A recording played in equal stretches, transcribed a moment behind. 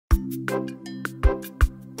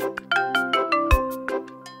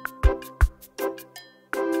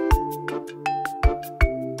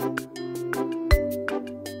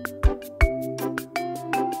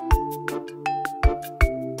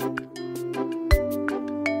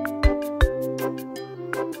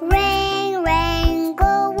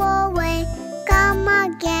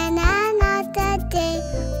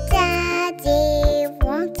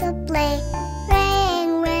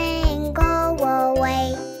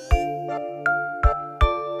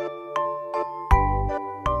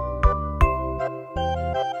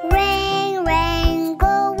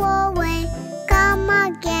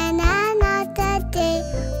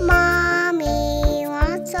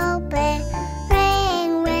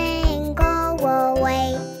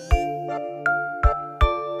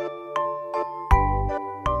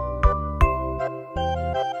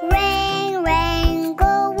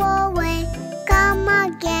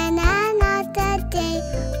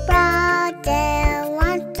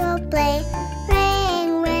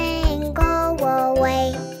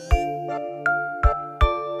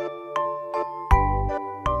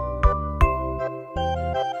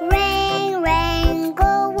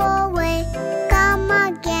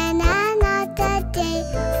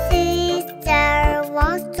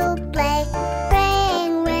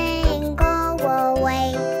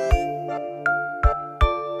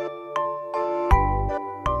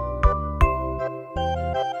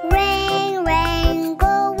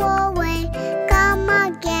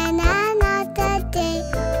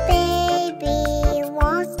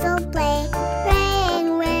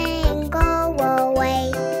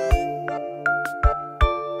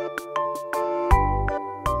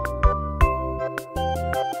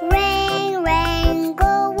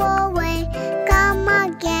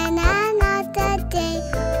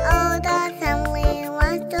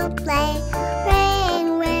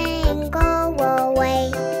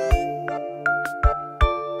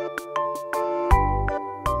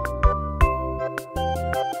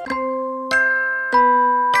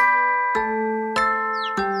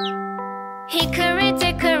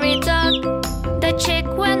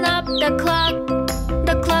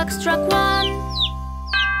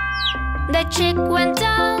The chick went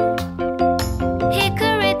down.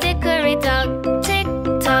 Hickory dickory dock. Tick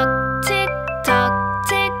tock, tick tock,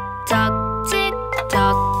 tick tock, tick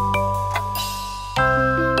tock.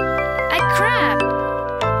 I crabbed.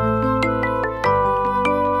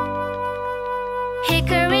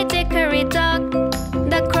 Hickory dickory dock.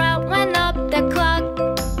 The crab went up the clock.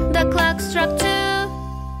 The clock struck 2.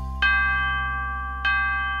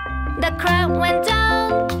 The crab went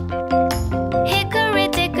down. Hickory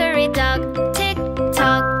dickory dock. Tick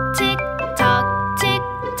tock, tick tock, tick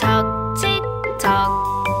tock, tick tock.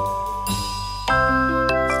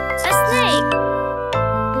 A snake.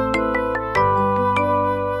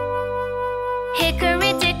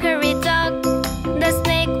 Hickory dickory dock. The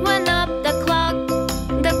snake went up the clock.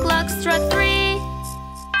 The clock struck 3.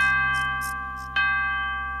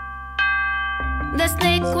 The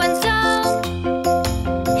snake went down.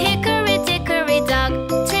 Hickory dickory dock.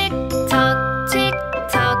 Tick tock, tick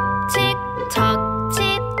tock, tick tock,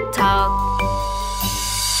 tick tock.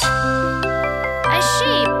 A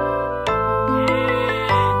sheep.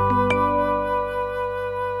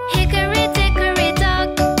 Hickory dickory dock.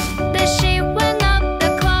 The sheep went up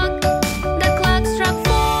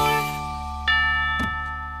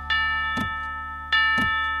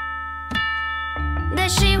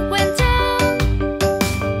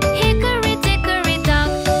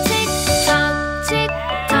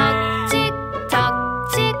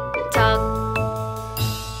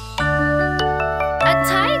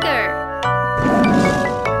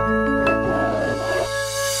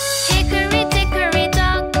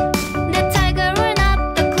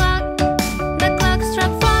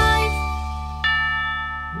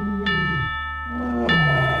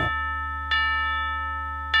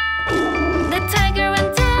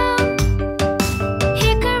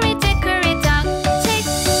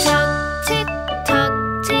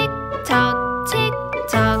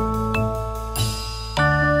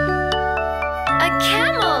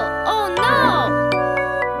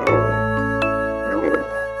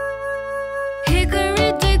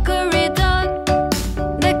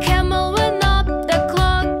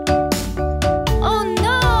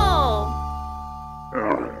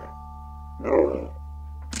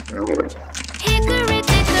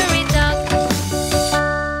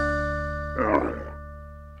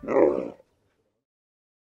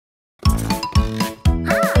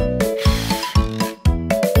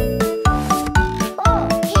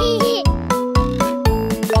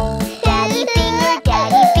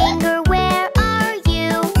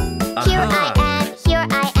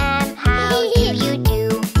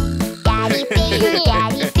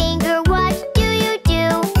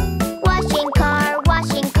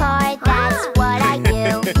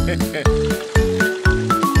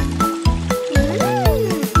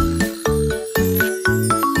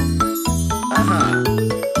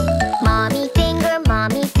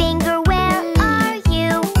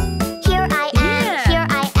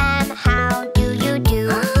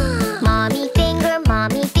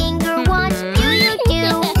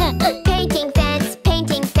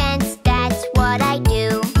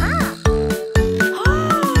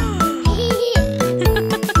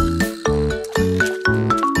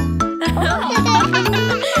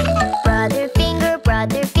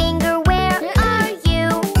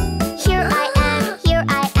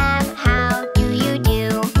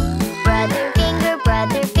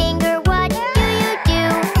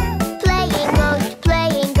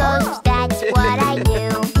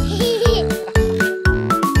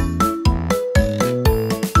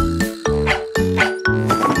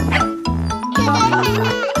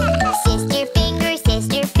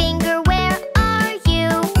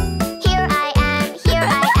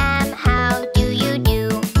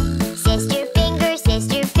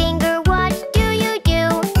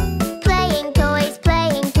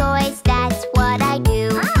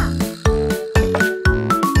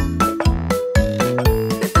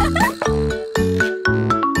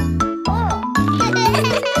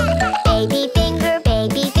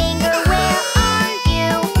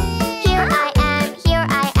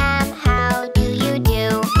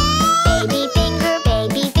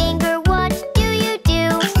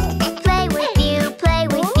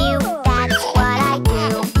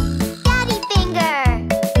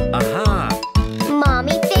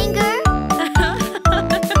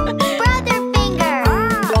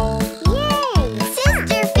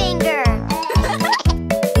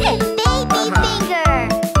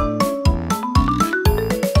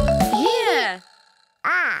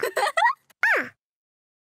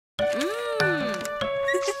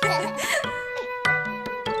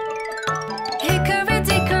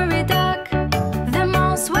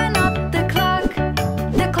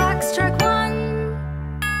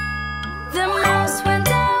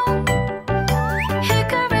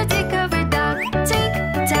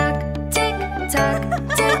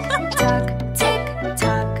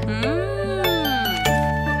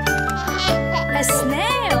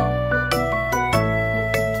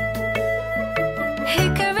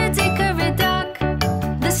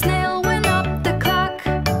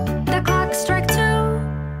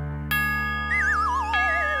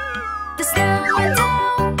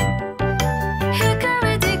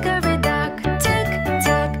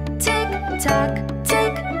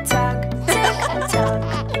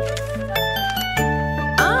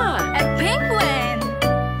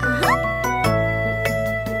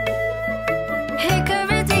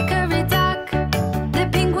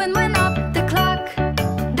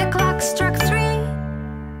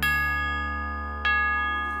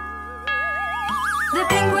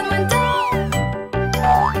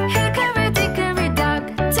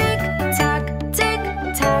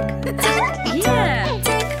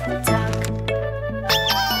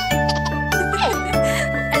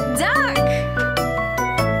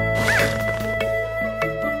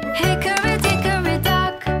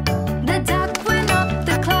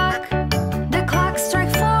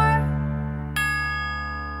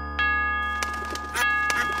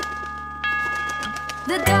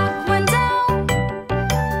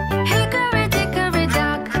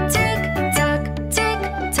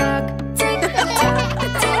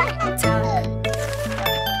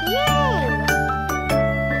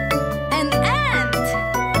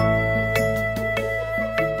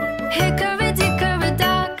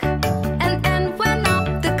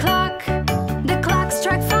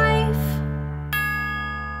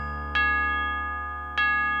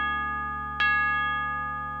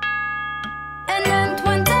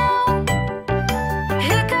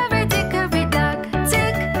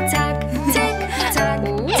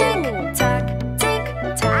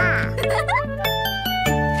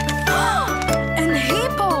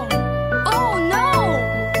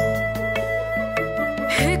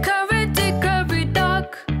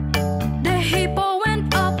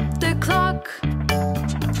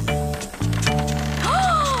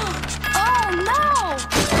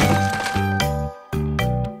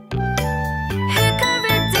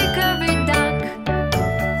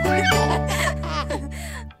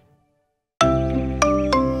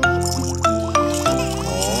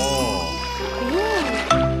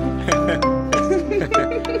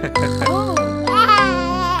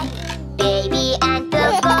Baby and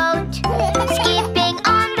the goat skipping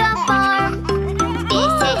on the farm.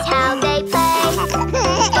 This is how they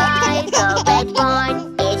play by the red barn.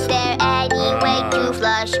 Is there any way to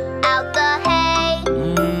flush out the hay?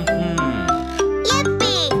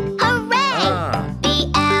 Yippee! Hooray! The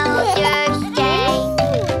elders say.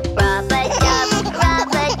 Rub-a-dub,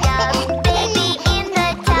 baby in the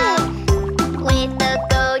tub. With the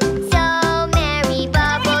goat, so merry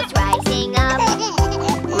bubbles rising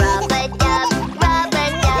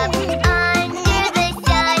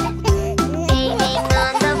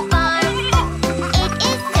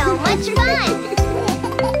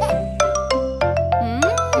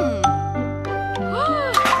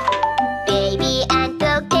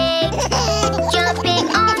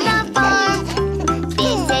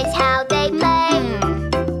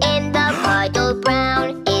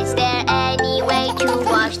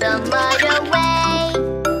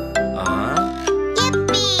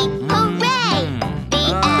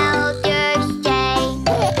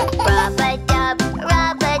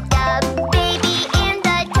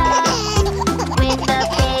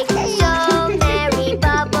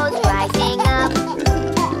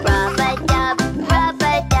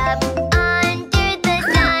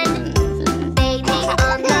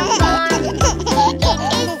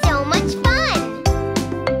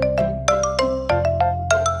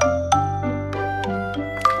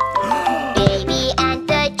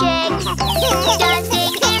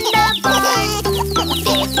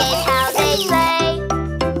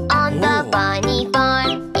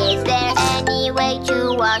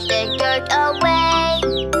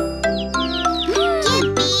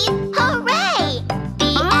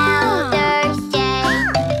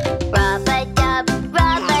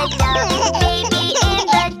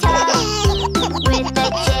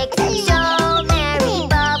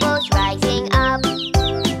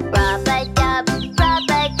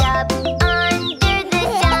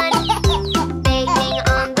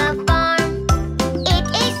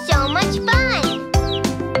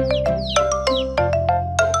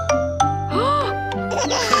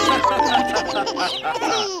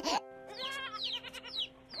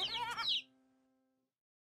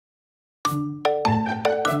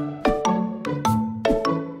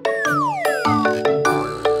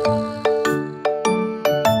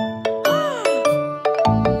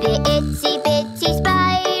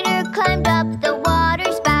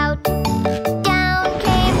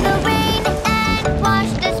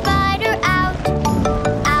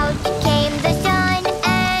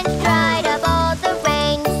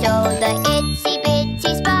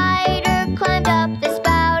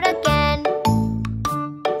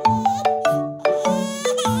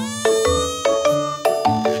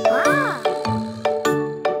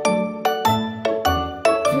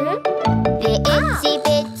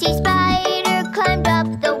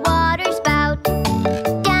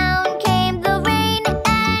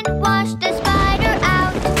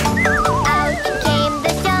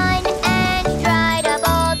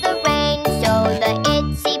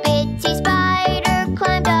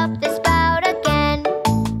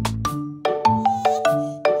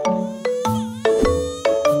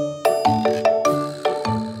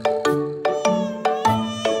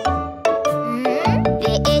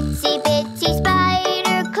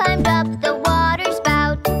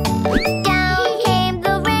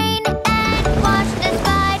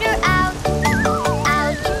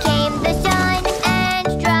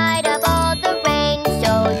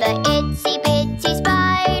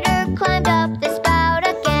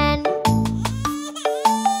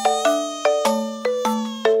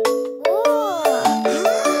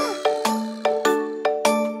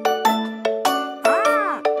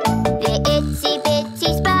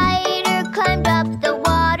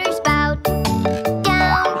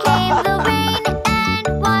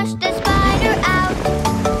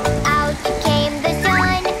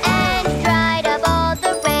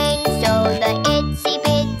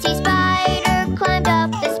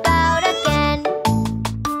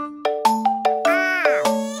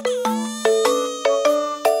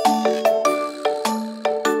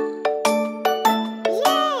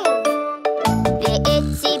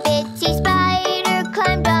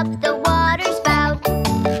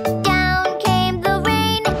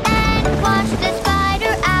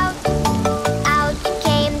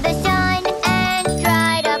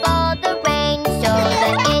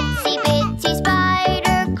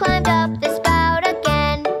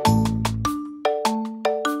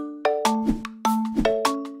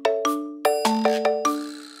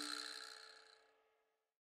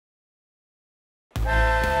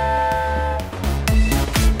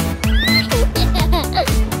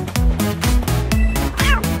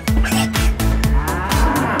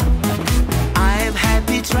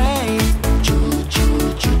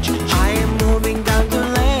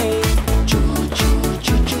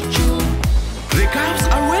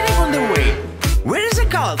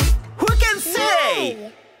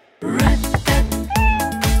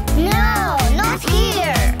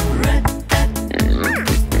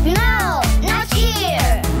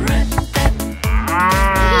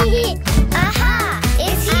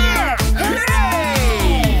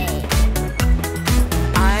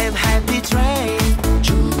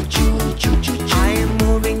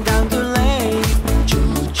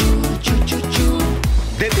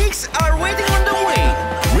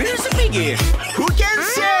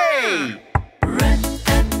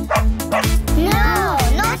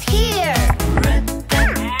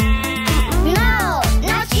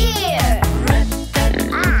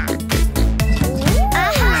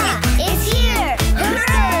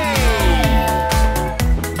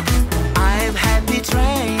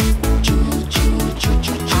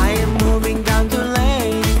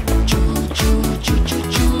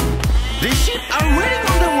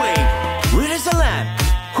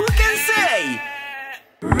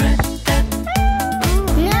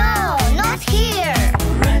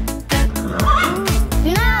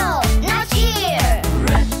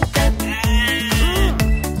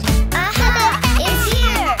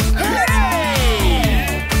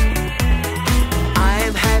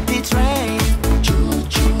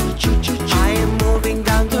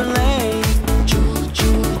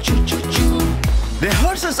The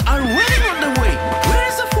horses are waiting on the way. Where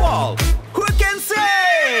is the fall? Who can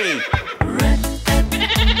say?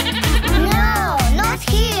 No, not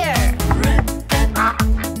here.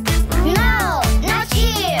 No, not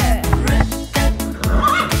here.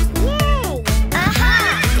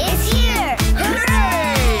 Aha, it's here.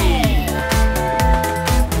 Hooray!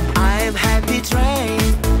 I am happy train.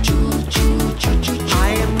 Choo choo choo choo choo. I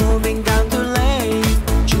am moving down the lane.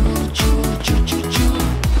 Choo choo choo choo choo.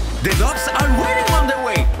 The dogs are waiting on the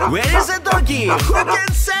way. Where is the doggy? Who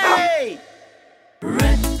can say?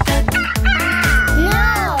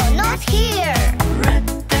 No, not here.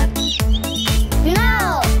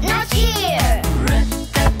 No, not here.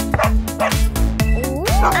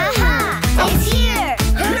 Aha, it's here.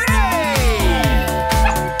 Hooray!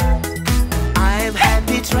 I am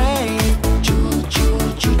happy train. Choo choo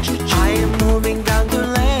choo choo choo. I am moving down the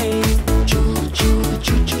lane. Choo choo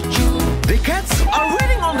choo choo choo. The cats are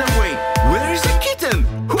waiting on the way. Where is the kitten?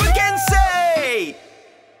 Who can say?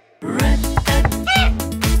 No,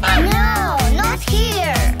 not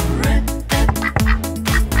here.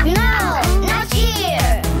 No, not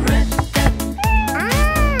here.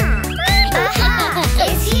 Aha,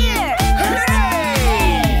 it's here.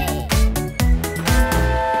 Hooray!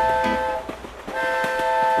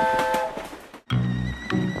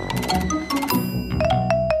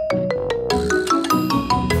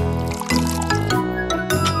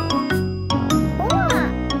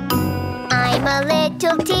 I'm a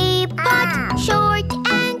little teapot, short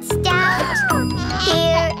and stout.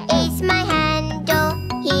 Here is my handle,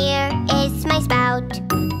 here is my spout.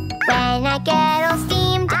 When I get all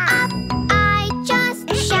steamed up, I just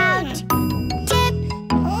shout. Tip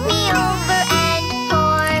me over and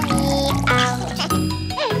pour me out.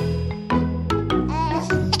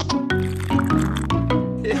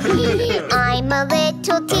 I'm a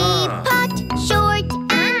little teapot, short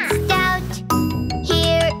and stout.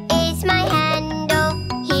 Here is my handle,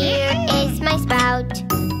 here is my spout.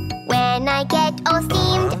 When I get all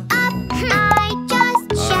steamed up, I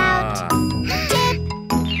just shout. Tip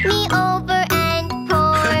me over and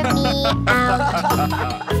pour me out.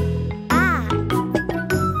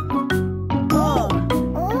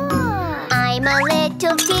 I'm a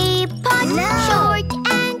little teapot, short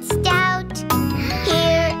and stout.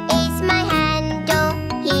 Here is my handle,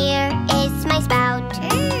 here is my spout.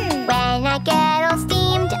 When I get all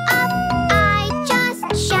steamed up, I just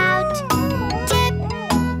shout. Tip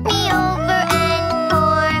me over and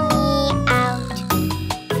pour me out.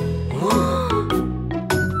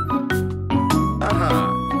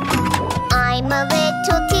 I'm a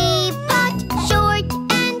little teapot, short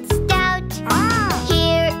and stout.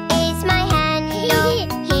 Here is my handle,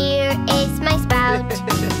 here is my spout.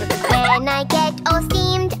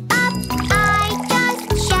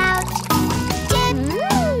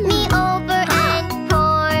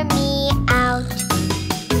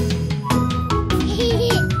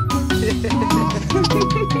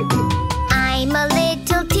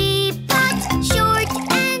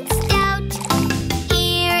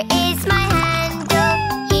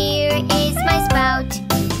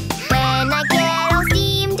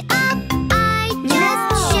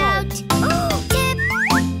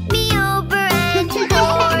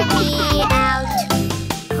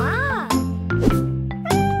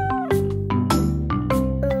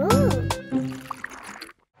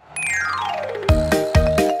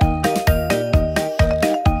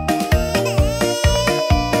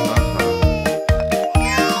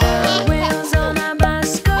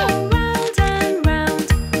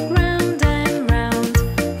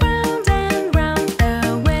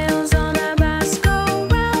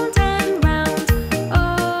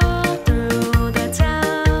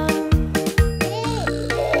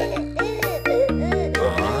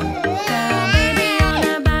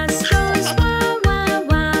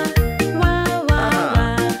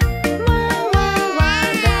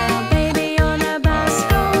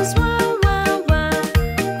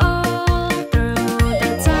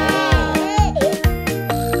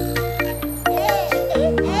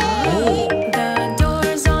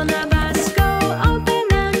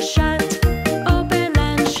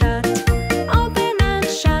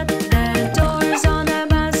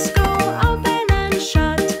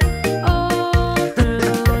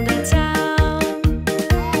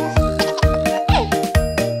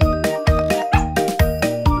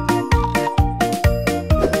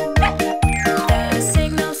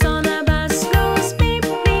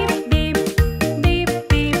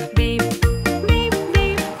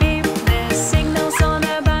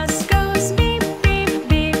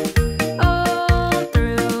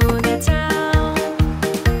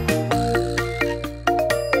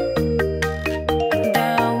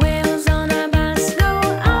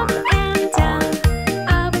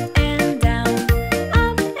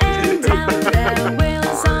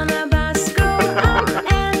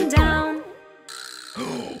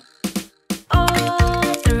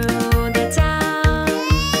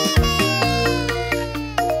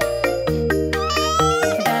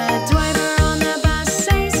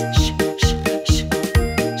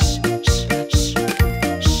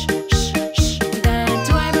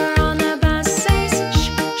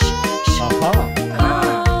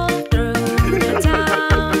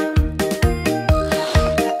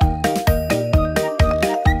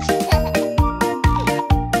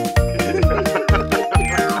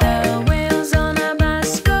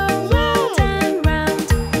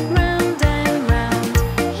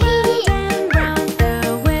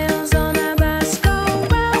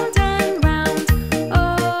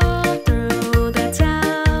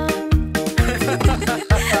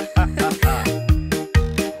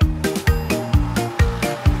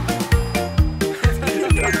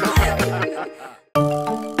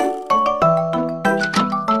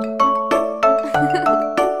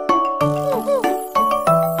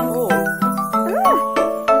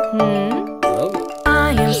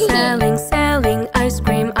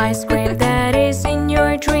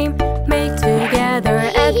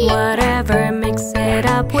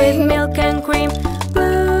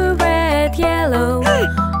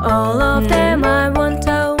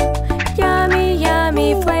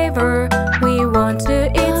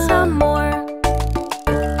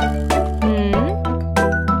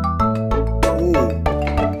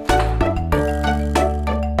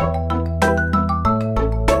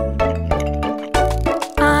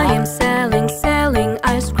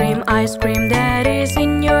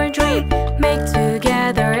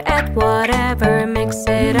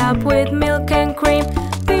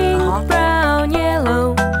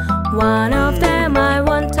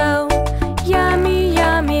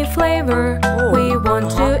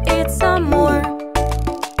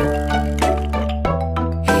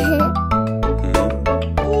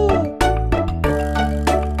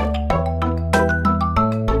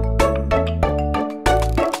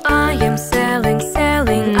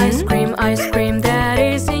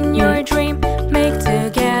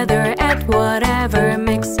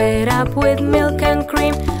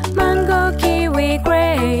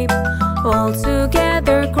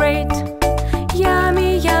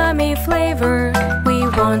 flavor. We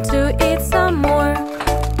want to eat some more.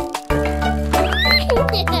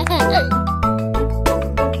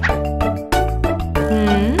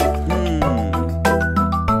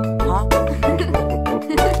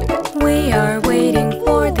 We are waiting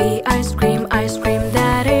for the ice cream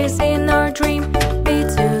that is in our dream. Be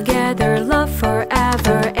together, love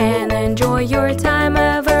forever, and enjoy your time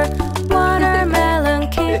ever. Watermelon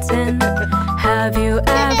kitten, have you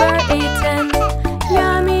ever eaten?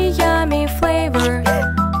 Yummy, yummy flavor,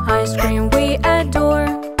 ice cream we adore.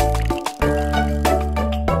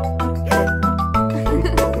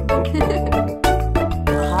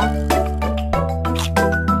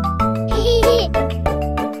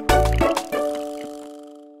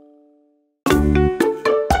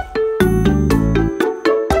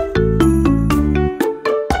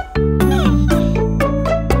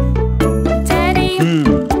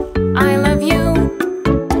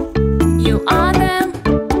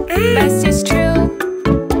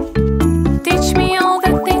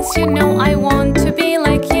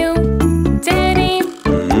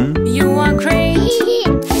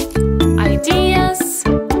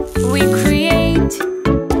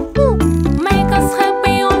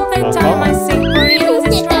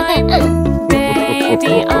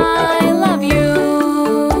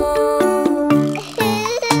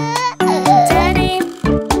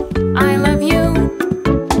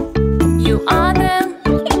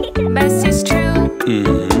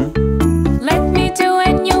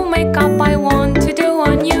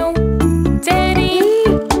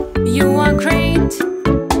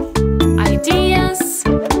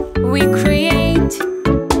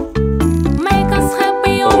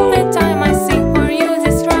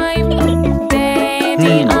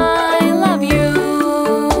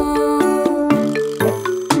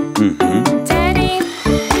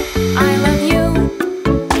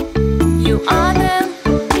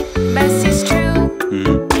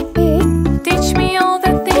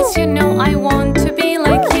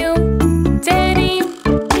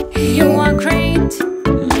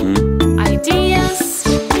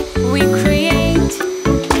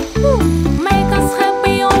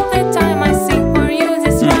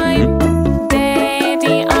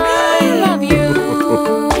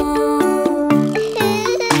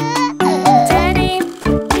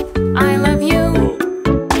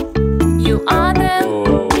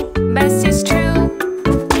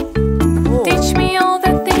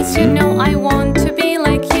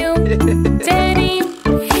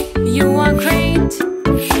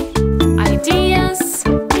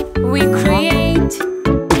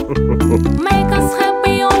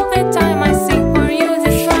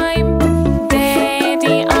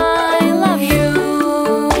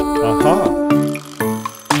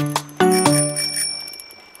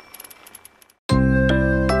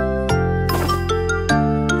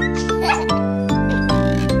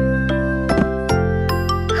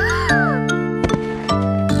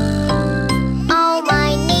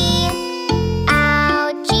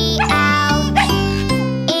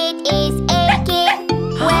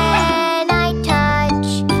 When I touch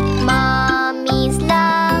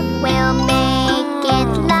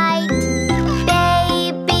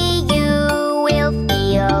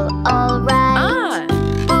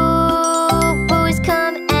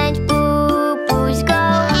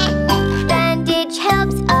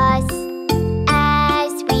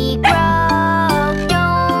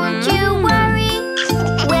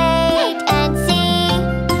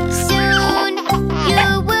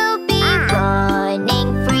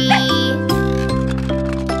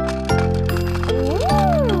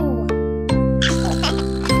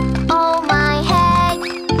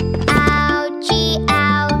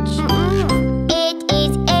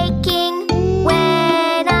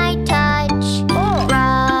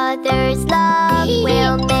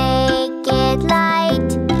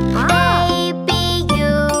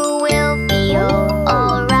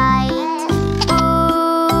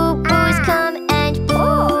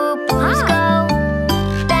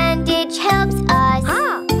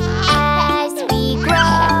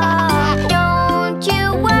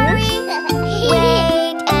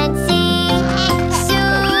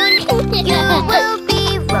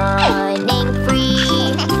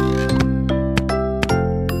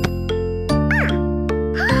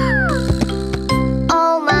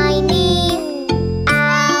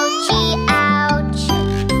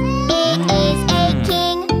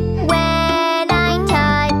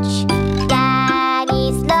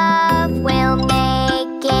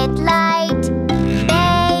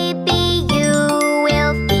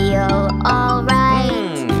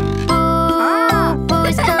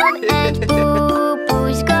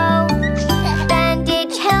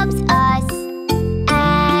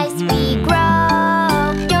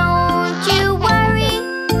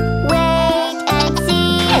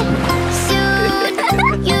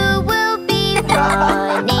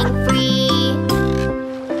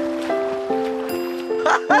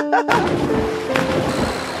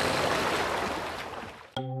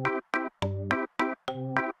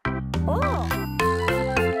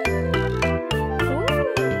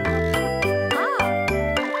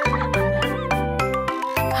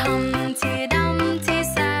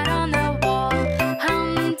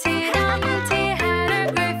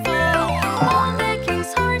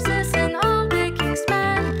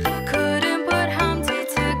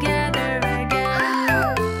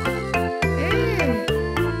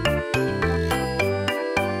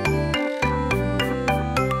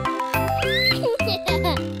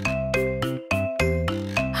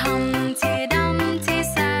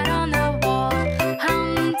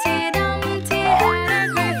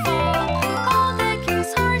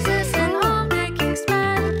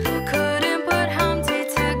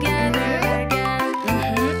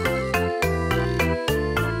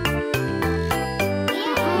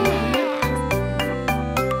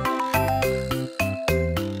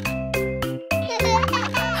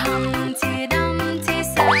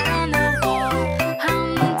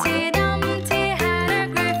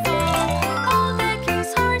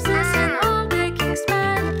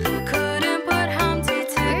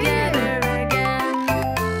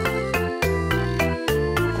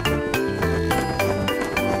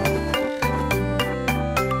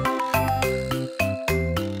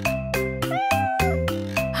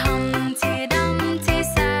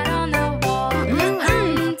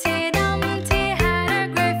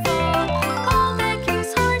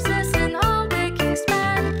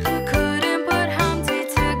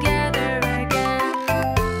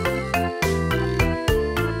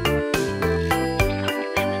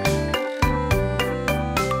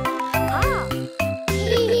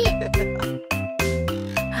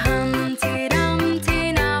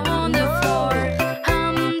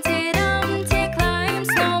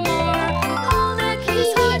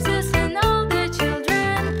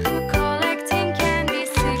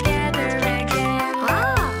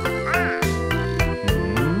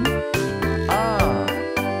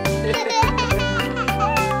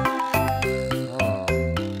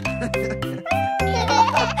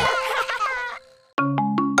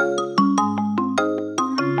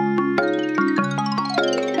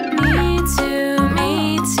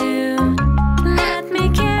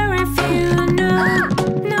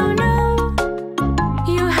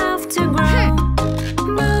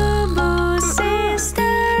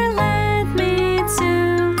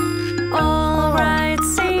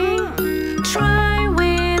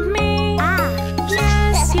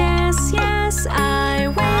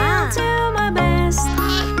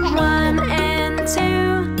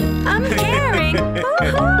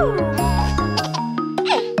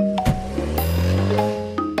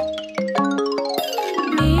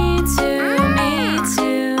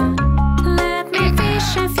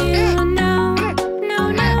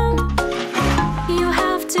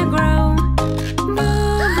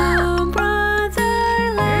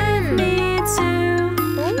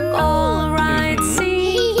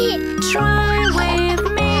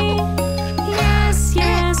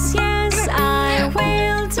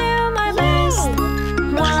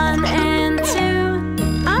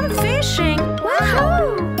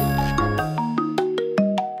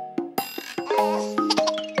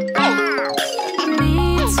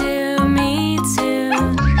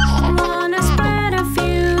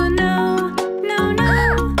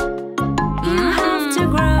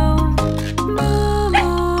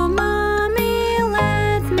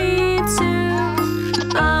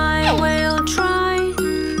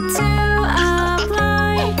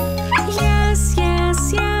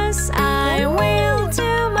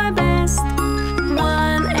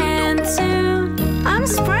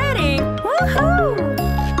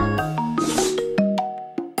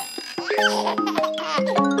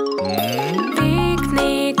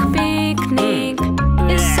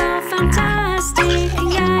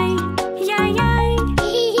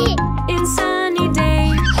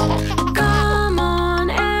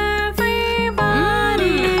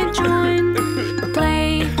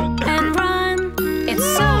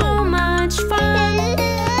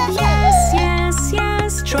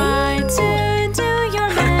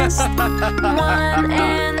One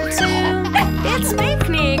and two, it's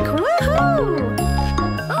picnic! Woohoo!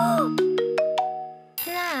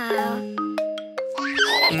 Now.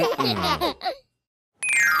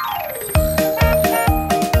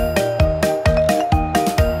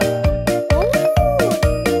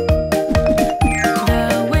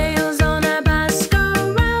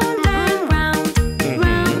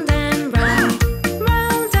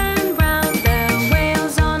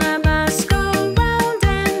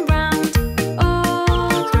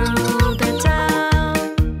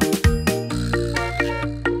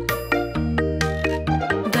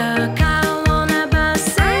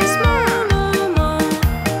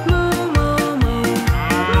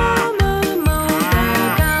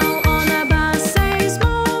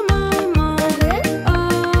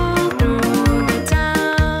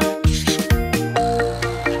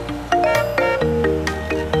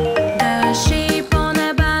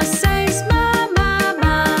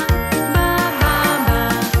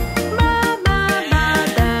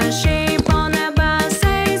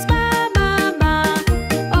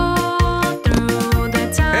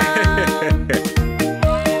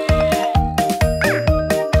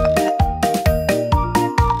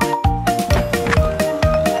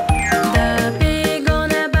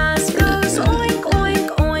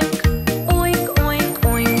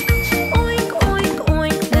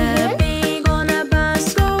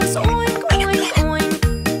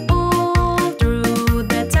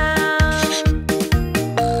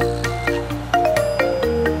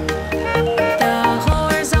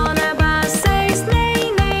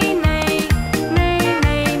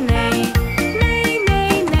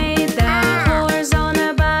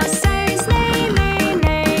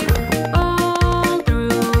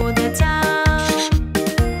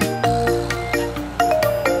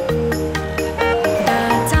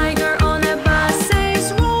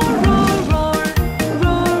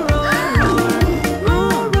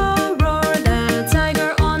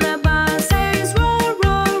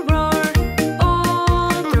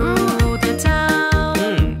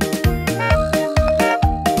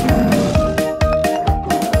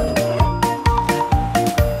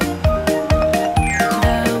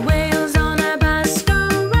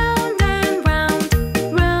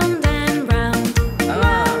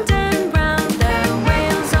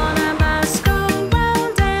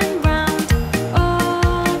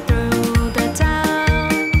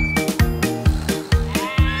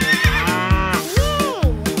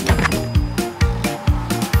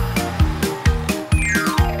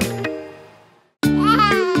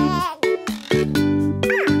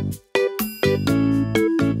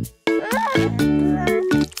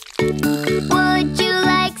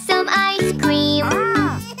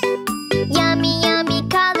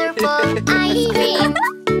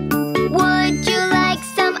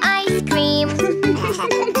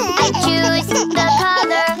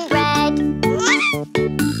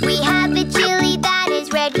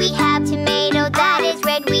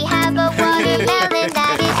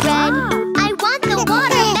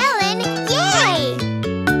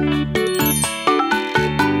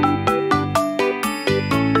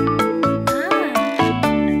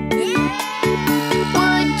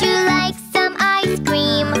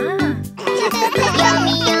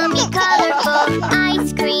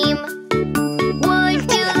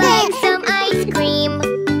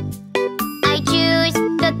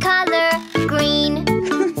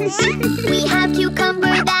 We have cucumber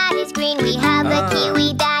that is green. We have a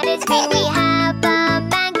kiwi that is green. We have a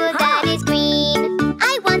mango that is green.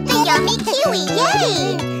 I want the yummy kiwi,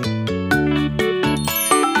 yay!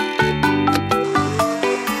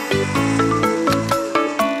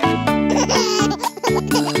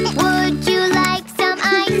 Would you like some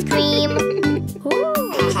ice cream?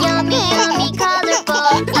 Yummy, yummy,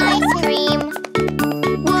 colorful ice cream.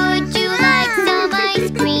 Would you like some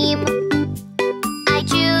ice cream? I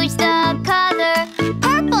choose the color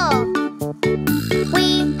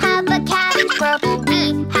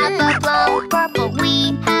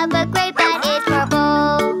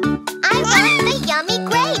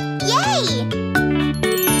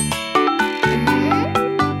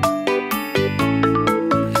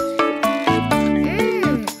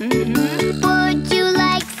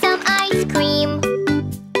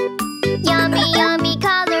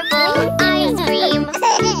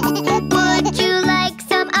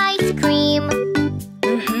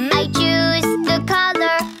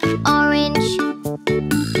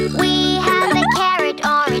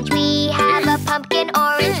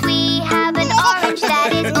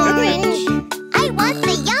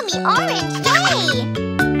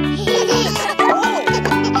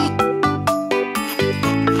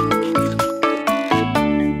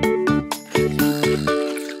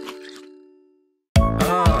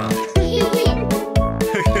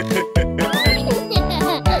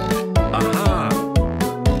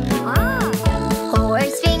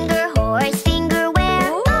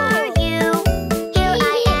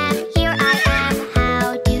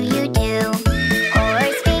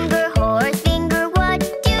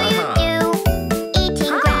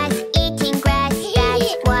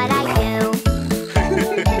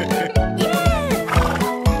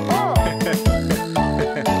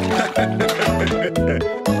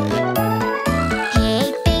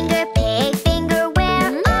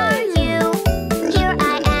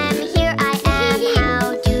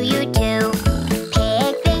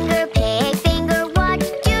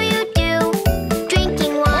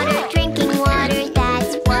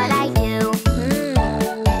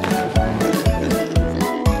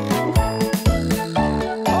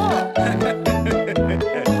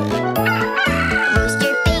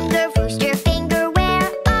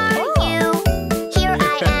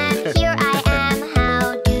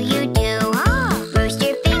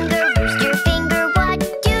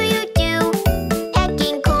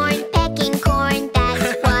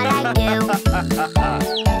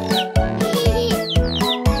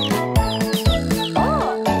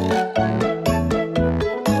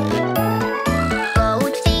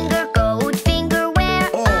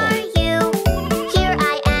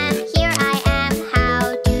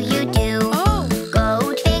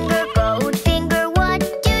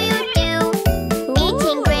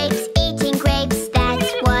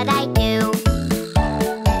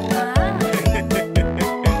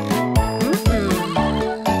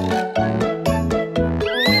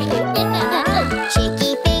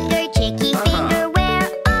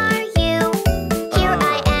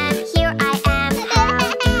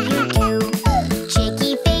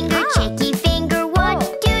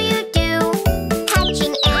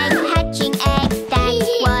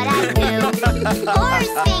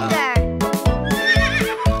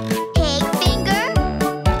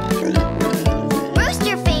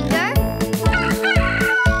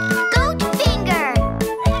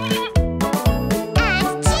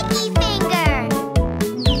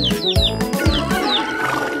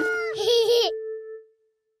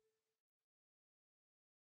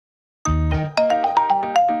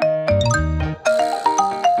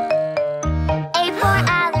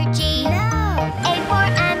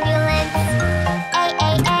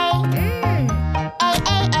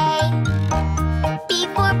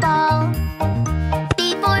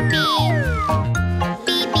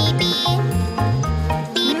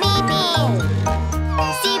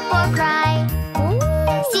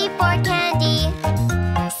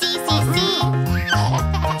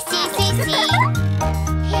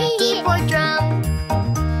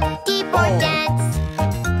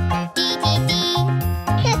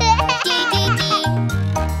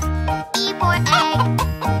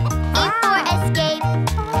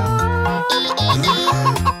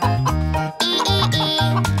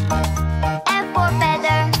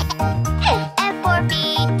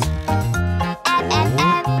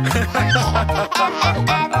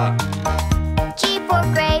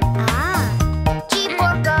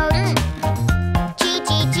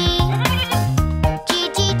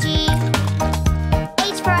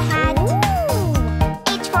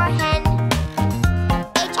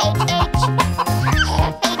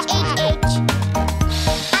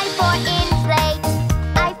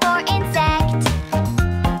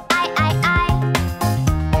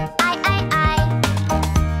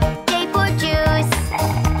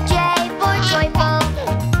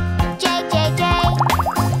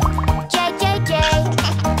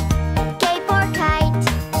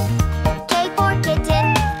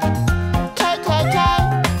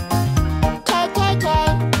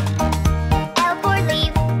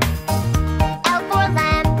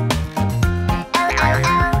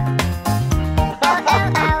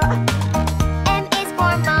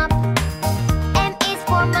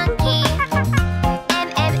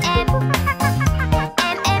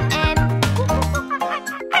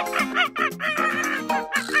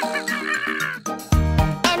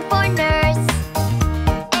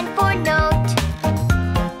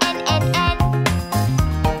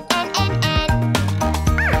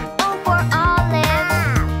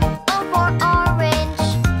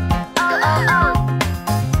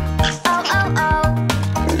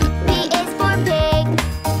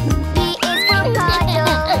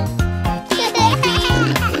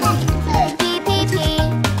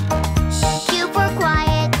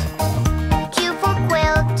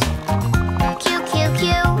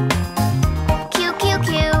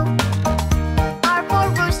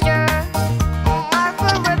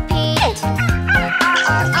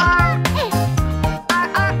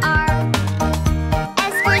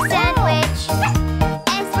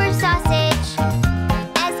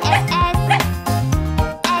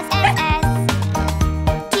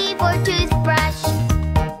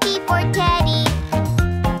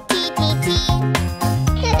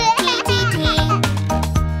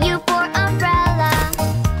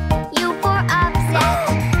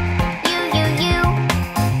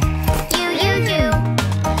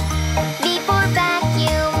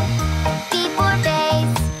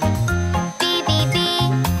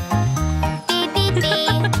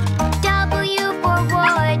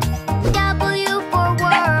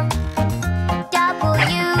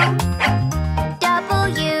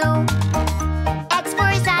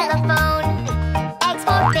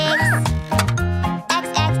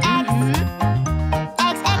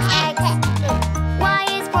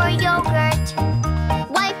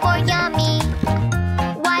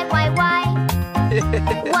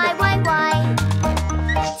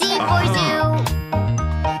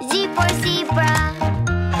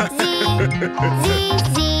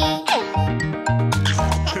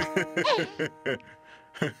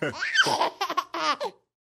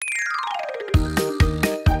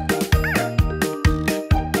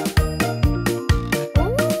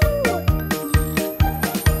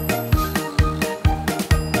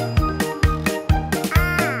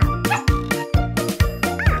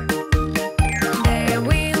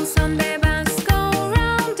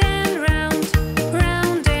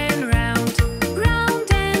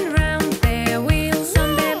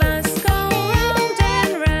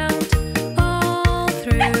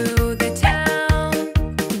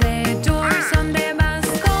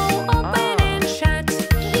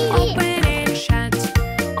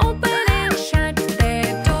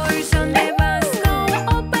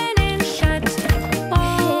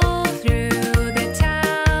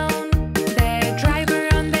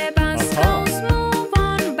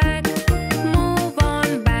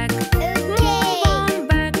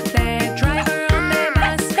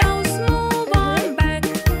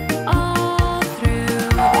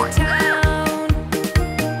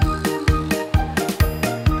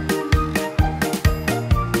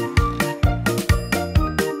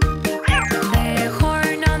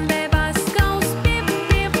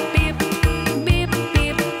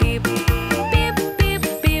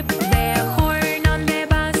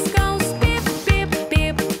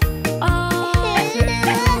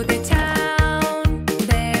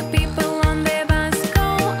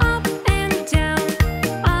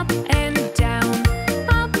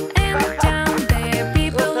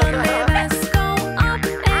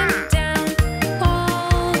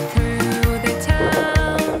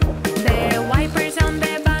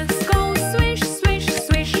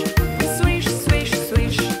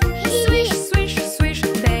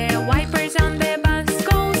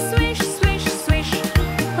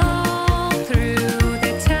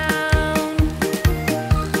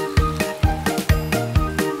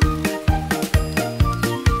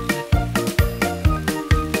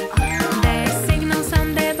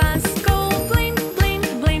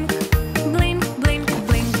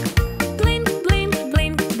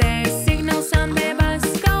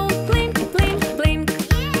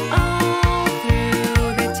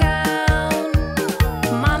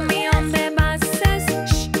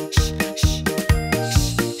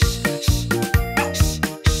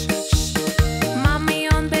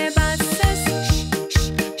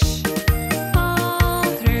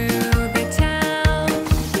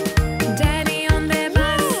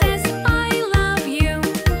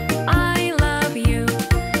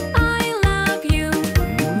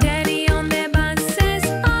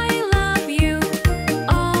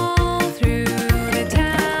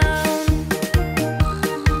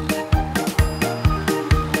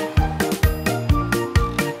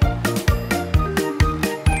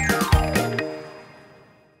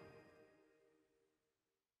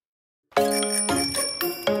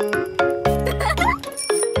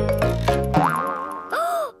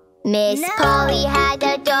Miss Polly had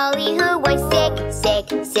a dolly who was sick, sick,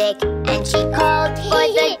 sick, and she called for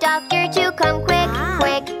the doctor to come quick,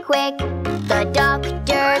 quick, quick. The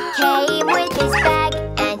doctor came with his bag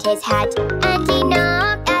and his hat, and he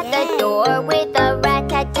knocked at the door with a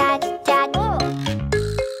rat-tat-tat-tat.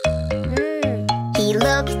 He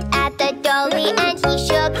looked at the dolly and he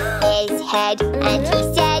shook his head, and he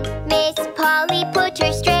said, Miss Polly, put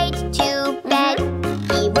her straight to bed.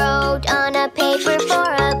 He wrote on a paper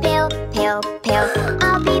for a pill, pill, pill.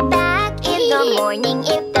 I'll be back in the morning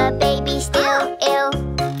if the baby's still ill.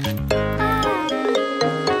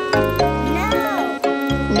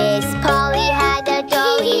 Miss Polly had a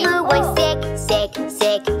dolly who was sick, sick,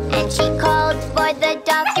 sick, and she called for the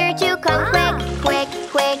doctor to come quick, quick,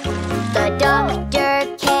 quick. The doctor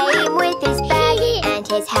came with his bag and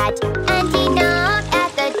his hat, and he knocked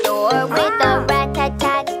at the door with a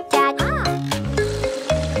rat-tat-tat-tat.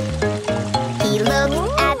 He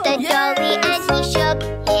looked at the dolly and he shook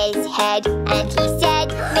his head, and he said,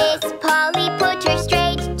 Miss Polly, put her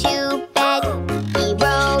straight to bed. He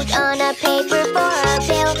wrote on a paper for a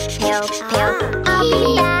pill, pill, pill. I'll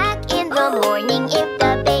be back in the morning if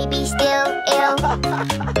the baby's still ill.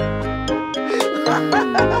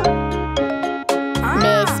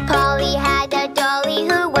 Miss Polly had a dolly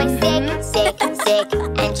who was sick, sick, sick,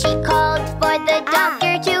 and she called for the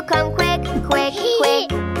doctor to come quick, quick, quick.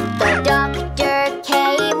 The doctor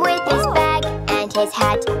came with his bag and his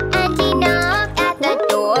hat, and he knocked at the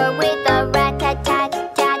door with a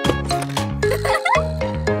rat-tat-tat-tat.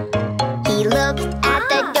 He looked at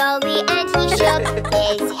the dolly and he shook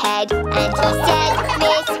his head, and he said,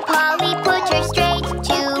 Miss Polly, put her straight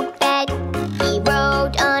to bed. He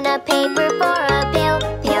wrote on a paper for a pill,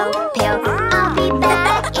 pill, pill. I'll be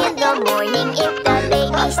back in the morning if the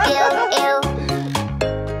baby's still ill.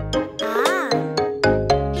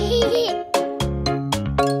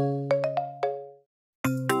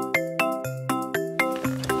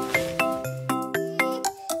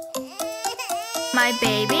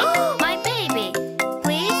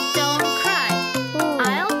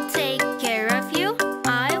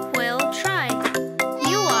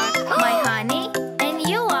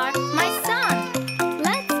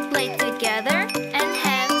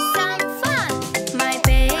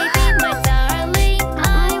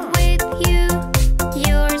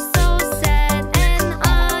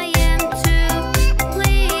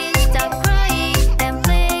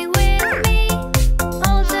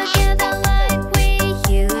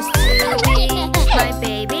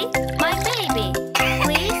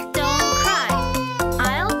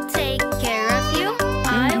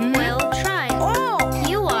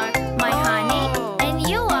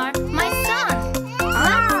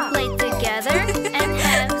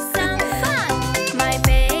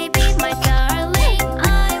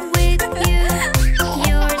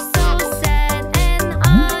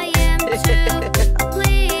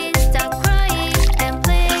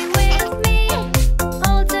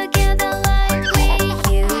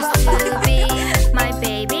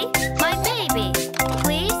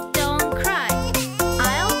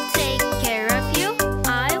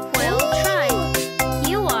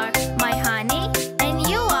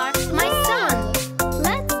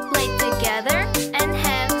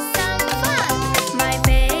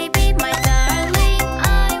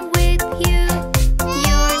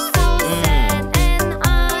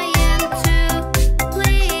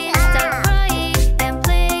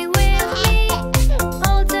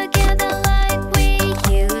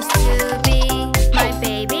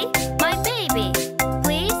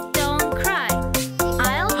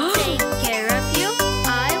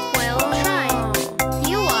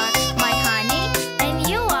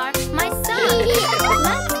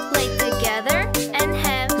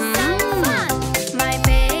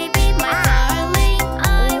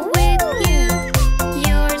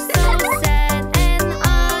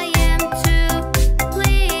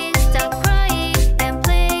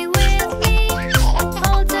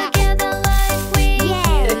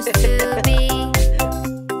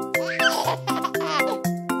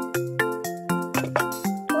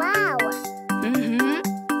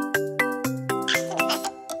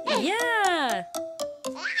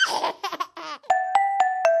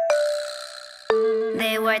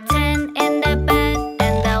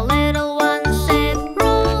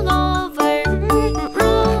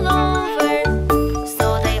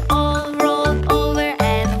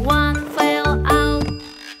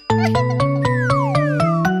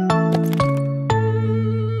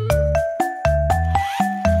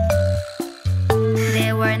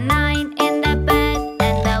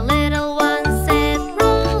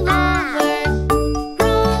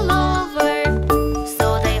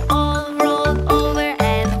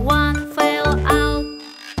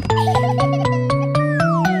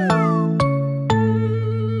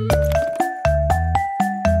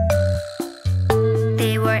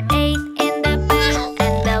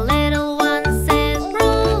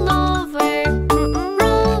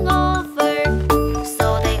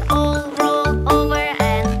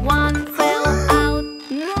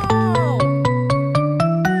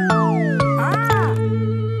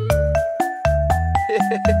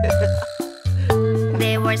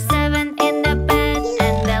 There were 7 in the bed,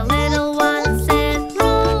 and the little one said,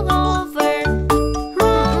 roll over,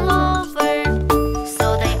 roll over.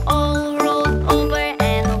 So they all rolled over,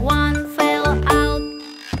 and one fell out.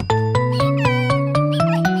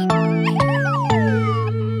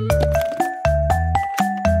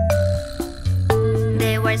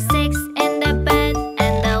 There were 6 in the bed,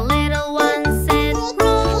 and the little one said,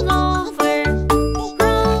 roll over,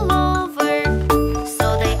 roll over.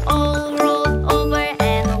 So they all rolled over,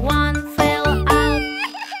 and one fell out.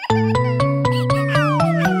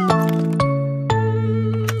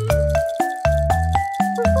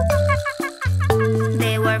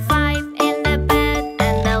 There were 5 in the bed,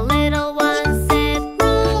 and the little one said,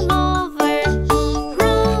 roll over,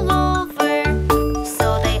 roll over.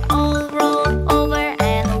 So they all rolled over,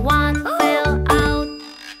 and one fell out.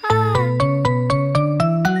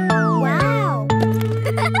 Wow.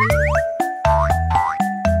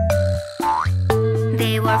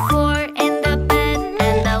 There were 4 in the bed,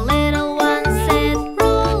 and the little one said,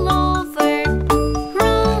 roll over,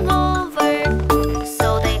 roll over.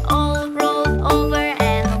 So they all rolled over,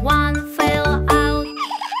 and one fell out.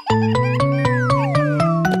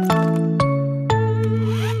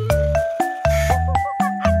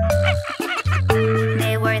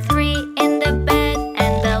 There were 3 in the bed,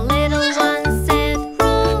 and the little one said,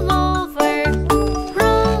 roll over,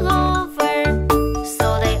 roll over.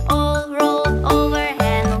 So they all rolled over,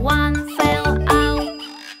 and one fell out.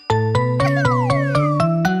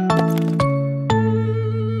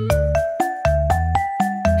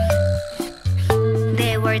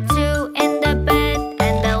 There were 2 in the bed,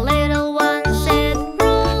 and the little one said,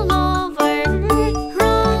 roll over,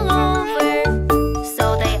 roll over. So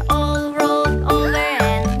they all rolled over,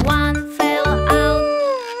 and one fell out.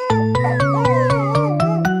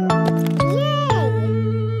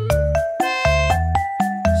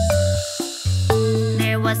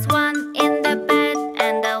 There was 1 in the bed,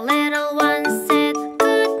 and the little one said,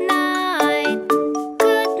 good night,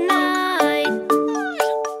 good night.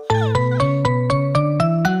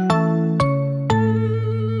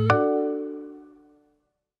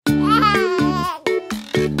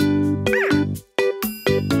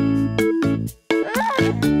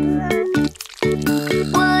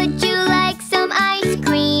 Would you like some ice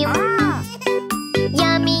cream?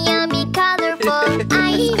 Yummy, yummy, colorful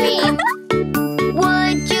ice cream.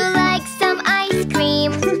 Would you like some ice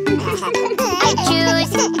cream? I choose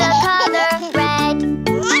the color red.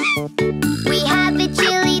 We have the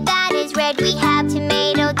chili that is red. We have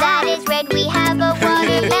tomato that is red. We have a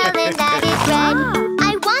watermelon that is red.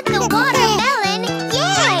 I want the watermelon!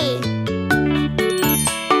 Yay!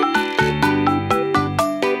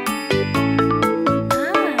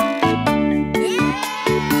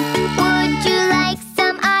 Would you like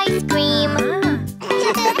some ice cream?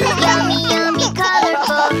 Yummy, yummy,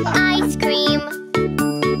 colorful ice cream.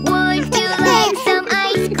 Would you like some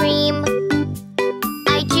ice cream? I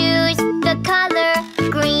choose the color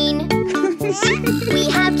green. We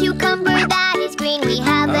have cucumber that is green. We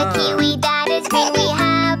have a kiwi that is green. We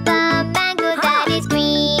have a mango that is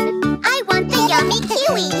green. I want the yummy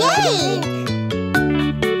kiwi! Yay!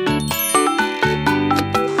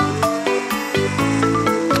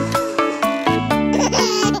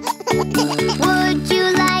 Would you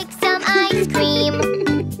like some ice cream?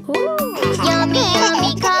 Yummy,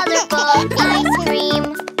 yummy, colorful ice cream.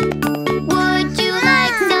 Would you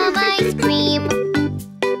like some ice cream?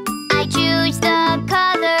 I choose the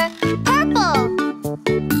color purple.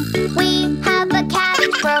 We have a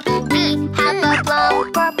cabbage purple. We have a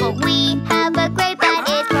plum purple. We have a grape that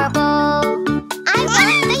is purple.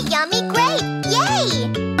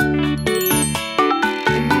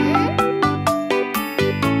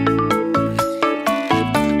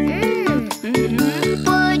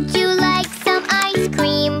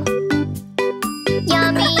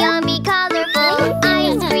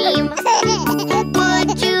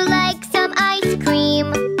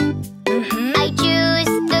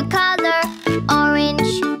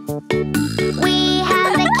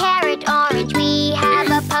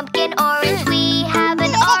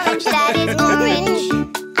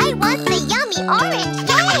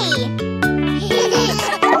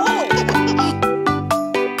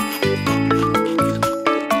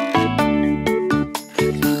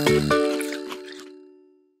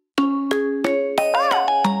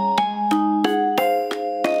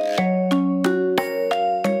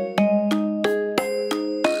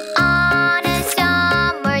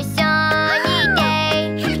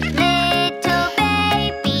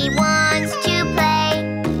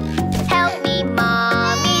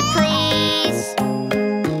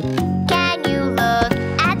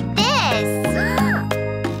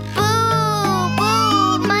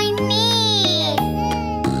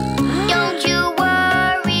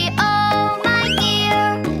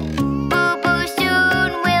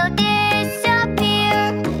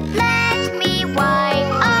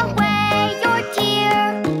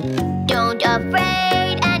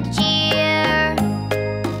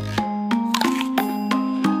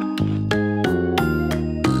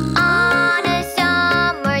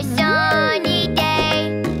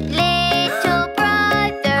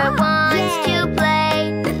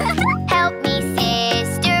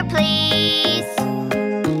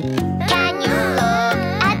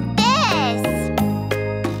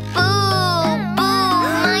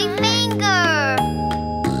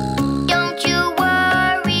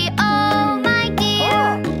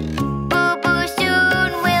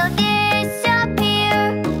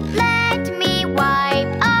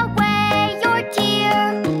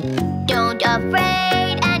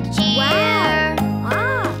 afraid and cheer.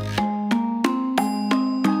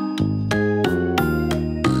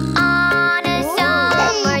 On a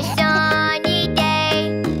summer sunny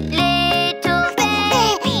day, little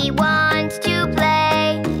baby wants to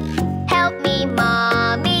play. Help me,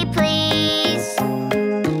 mommy, please.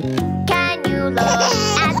 Can you look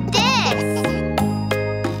at this?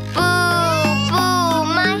 Boo, boo,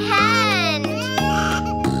 my hand.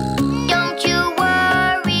 Don't you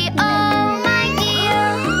worry, oh my dear.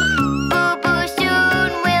 Boo boo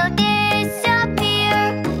soon will disappear.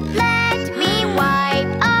 Let me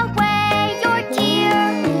wipe away your tear.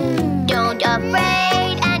 Don't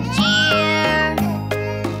afraid and cheer.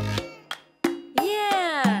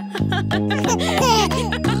 Yeah.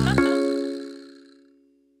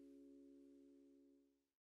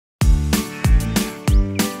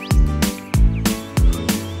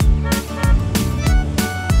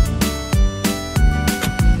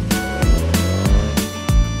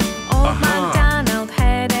 Old MacDonald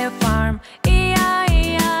had a farm,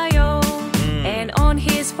 E-I-E-I-O. And on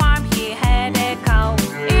his farm he had a cow,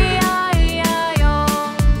 E-I-E-I-O.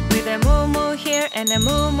 With a moo-moo here and a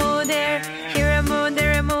moo-moo there, here a moo,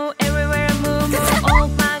 there a moo, everywhere a moo-moo.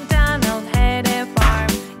 Old MacDonald had a farm,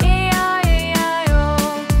 E-I-E-I-O.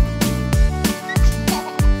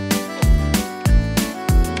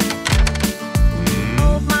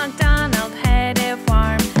 Old MacDonald had a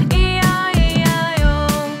farm, E-I-E-I-O.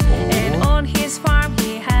 And on his farm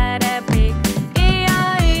he had a pig,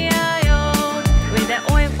 E-I-E-I-O. With a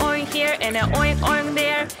oink oink here and a oink oink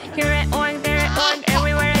there, here a oink, there a oink,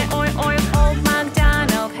 everywhere a oink oink. Old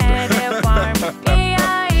MacDonald had a farm,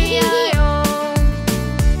 E-I-E-I-O.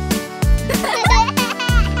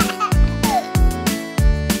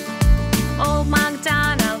 Old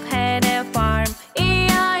MacDonald had a farm,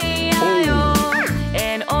 E-I-E-I-O.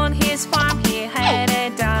 And on his farm he had a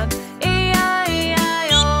dog,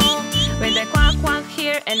 E-I-E-I-O. With a quack quack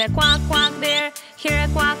here and a quack quack there, here a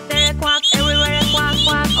quack, there a quack, everywhere a quack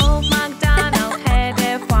quack. Old MacDonald had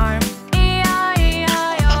a farm,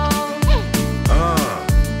 E-I-E-I-O.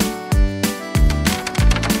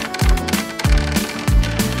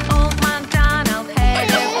 Old MacDonald had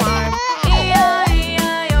a farm,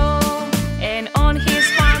 E-I-E-I-O. And on his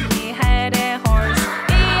farm he had a horse,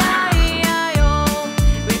 E-I-E-I-O.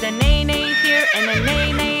 With a neigh-neigh here and a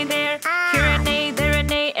neigh-neigh there, here a neigh, there a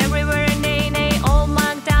neigh, everywhere a neigh-neigh. Old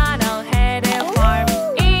MacDonald had a farm,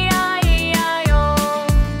 E-I-E-I-O.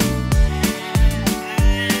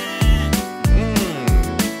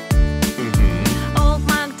 Old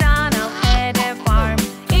MacDonald had a farm,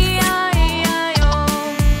 E-I-E-I-O.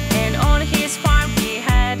 And on his farm he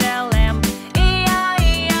had a lamb,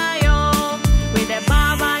 E-I-E-I-O. With a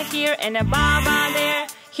baba here and a baba there,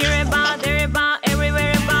 here a baba.